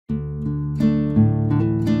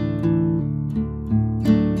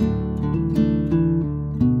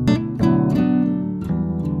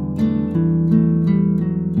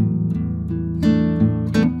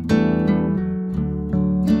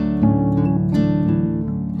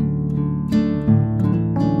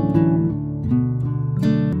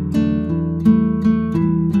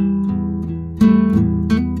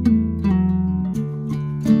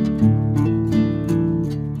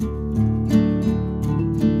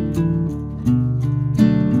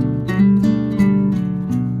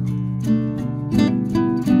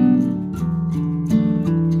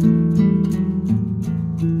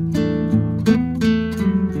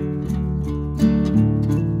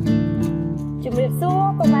Hello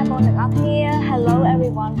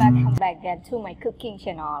everyone, welcome back again to my cooking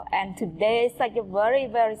channel. And today is like a very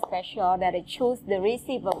special that I choose the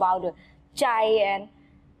recipe about the giant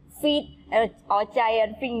feet or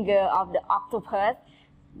giant finger of the octopus.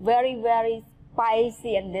 Very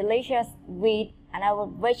spicy and delicious with another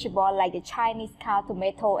vegetable like the Chinese cow,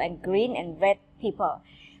 tomato and green and red pepper.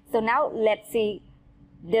 So now let's see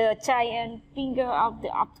the giant finger of the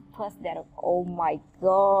octopus that, oh my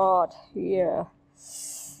god, here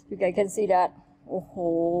you guys can see that.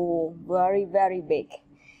 Oh, very big.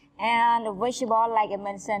 And the vegetable like I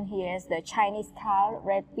mentioned here is the Chinese cow,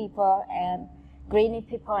 red pepper and green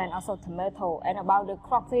pepper and also tomato. And about the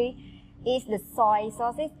crockery is the soy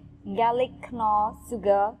sauces, garlic, knorr,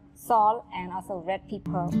 sugar, salt and also red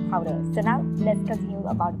pepper powder. So now let's continue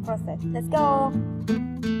about the process. Let's go.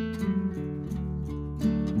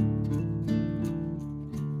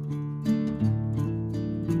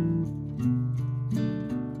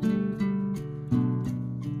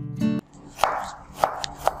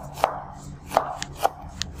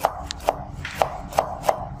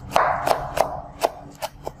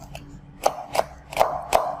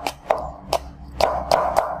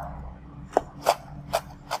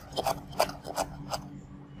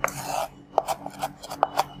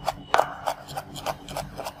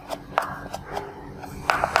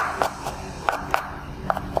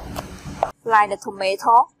 Like the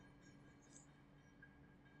tomato.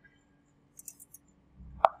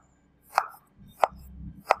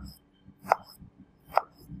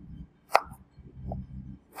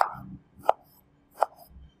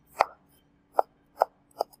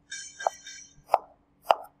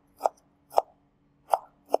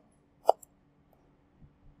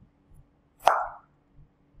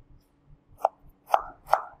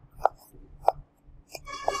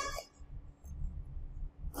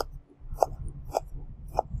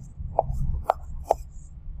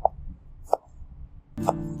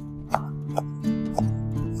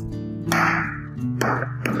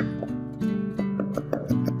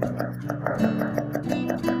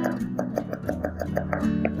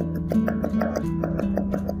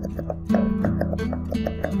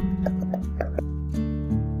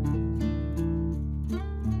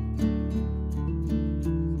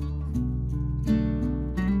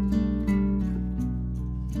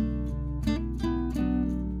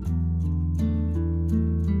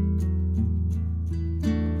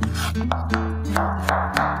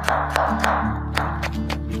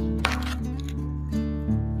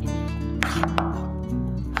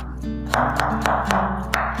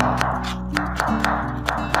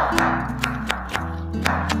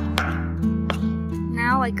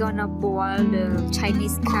 Now I'm gonna boil the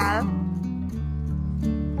Chinese cow.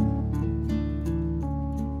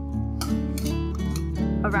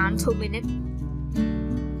 Around 2 minutes.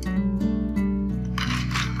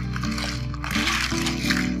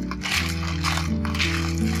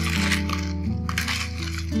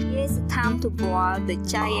 Here's the time to boil the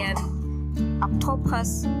giant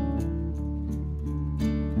octopus.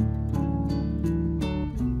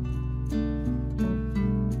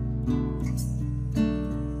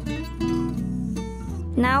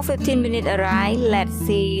 Now 15 minutes arrive, let's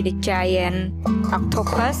see the giant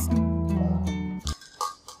octopus.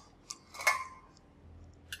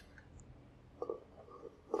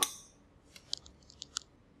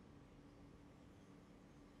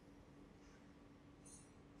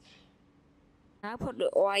 Now put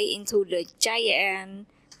the oil into the giant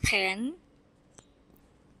pan.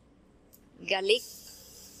 Garlic.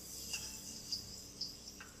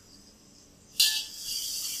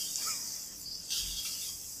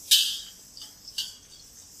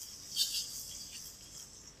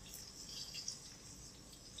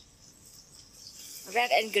 Red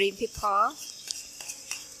and green pepper.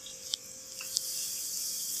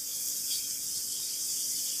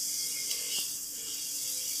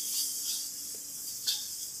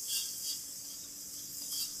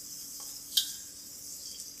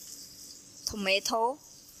 Tomato.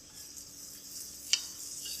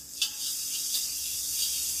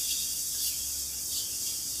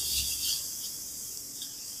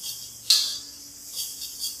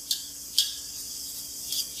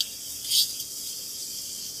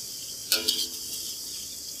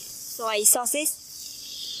 Soy sauces.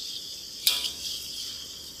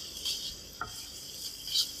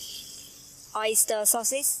 Oyster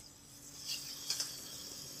sauces.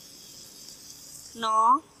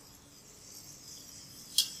 Knorr.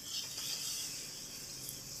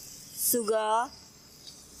 Sugar.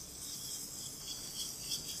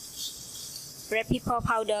 Red pepper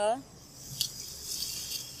powder.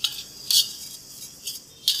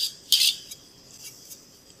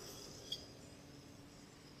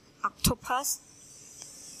 octopus.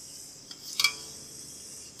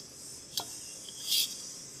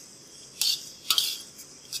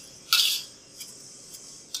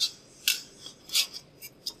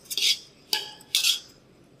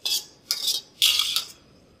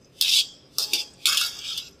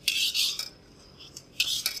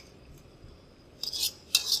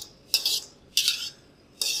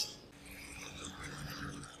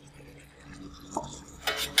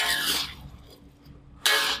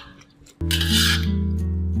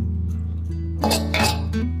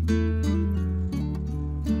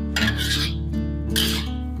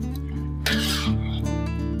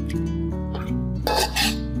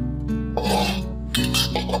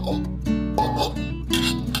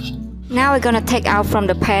 Now we're gonna take out from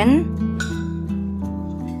the pan.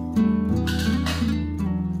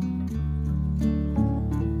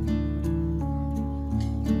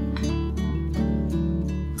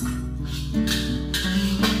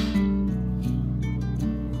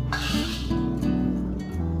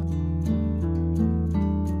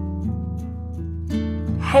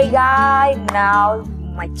 Hey guys, now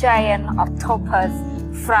my giant octopus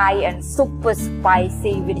fried and super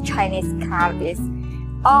spicy with Chinese curry is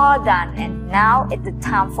all done, and now it's the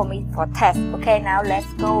time for me for test. Okay, now let's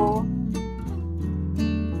go.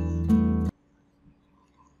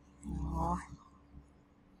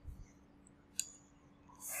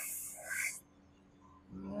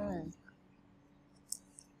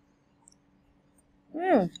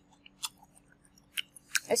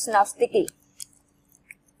 It's not sticky.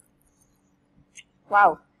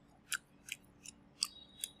 Wow.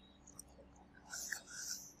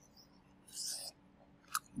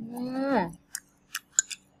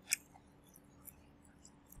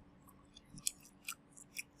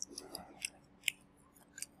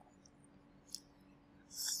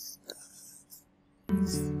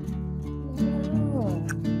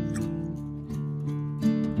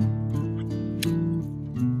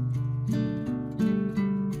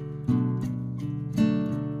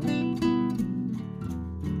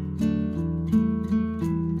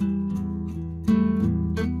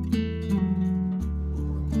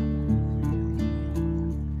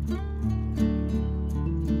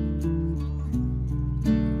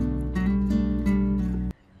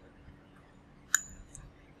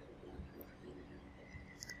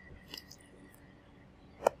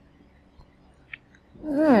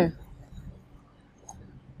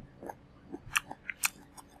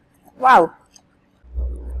 Wow.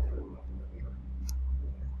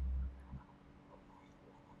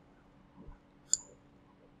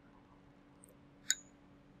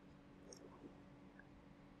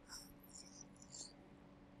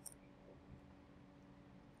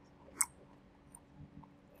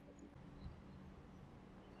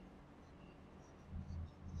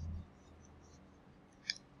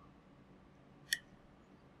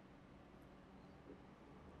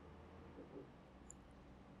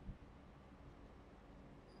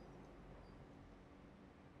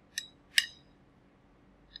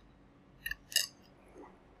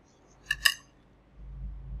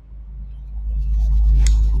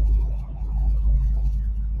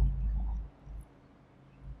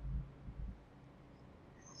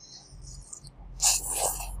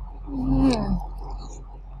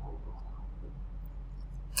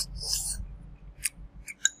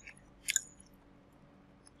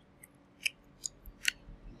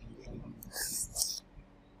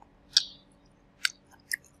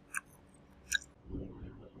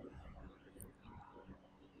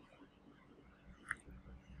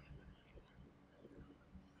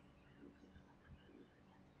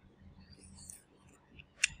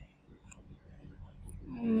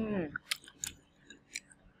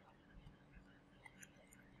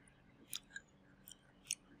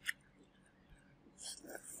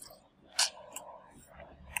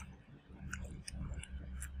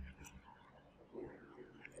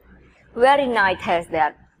 Very nice taste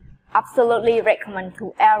that. Absolutely recommend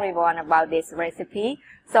to everyone about this recipe.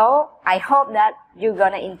 So I hope that you're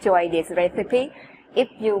gonna enjoy this recipe. If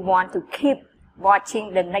you want to keep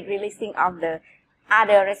watching the next releasing of the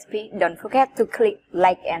other recipe, don't forget to click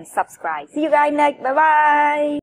like and subscribe. See you guys next. Bye bye.